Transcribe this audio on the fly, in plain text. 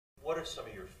are some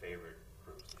of your favorite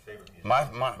groups? Your favorite music?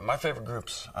 My favorite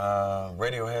groups,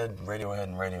 Radiohead, and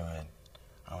Radiohead.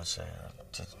 I would say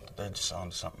they're just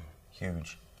on something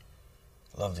huge.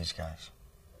 Love these guys.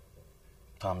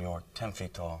 Tom York, 10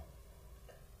 feet tall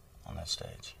on that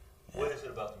stage. Yeah. What is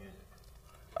it about the music?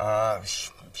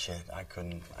 Shit, I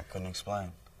couldn't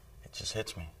explain. It just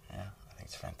hits me. Yeah, I think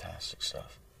it's fantastic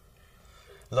stuff.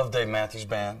 Love Dave Matthews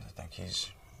Band. I think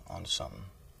he's on to something.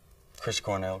 Chris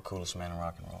Cornell, coolest man in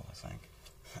rock and roll, I think.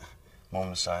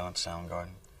 Moment of Silence,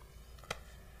 Soundgarden.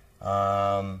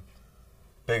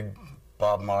 Big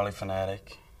Bob Marley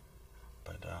fanatic.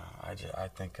 But I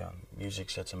think music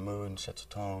sets a mood and sets a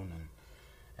tone,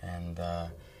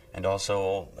 and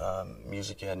also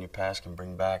music you had in your past can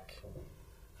bring back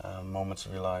moments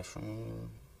of your life.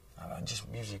 Just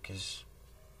music is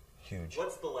huge.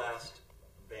 What's the last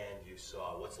band you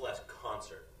saw? What's the last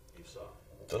concert you saw?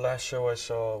 The last show I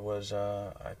saw was,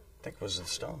 I think it was the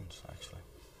Stones, actually,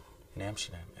 in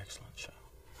Amsterdam. Excellent show.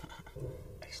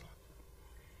 Excellent.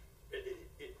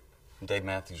 Dave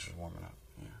Matthews was warming up,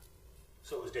 yeah.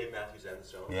 So it was Dave Matthews and the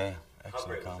Stones? Yeah, How excellent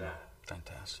great was combo. that?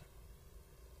 Fantastic.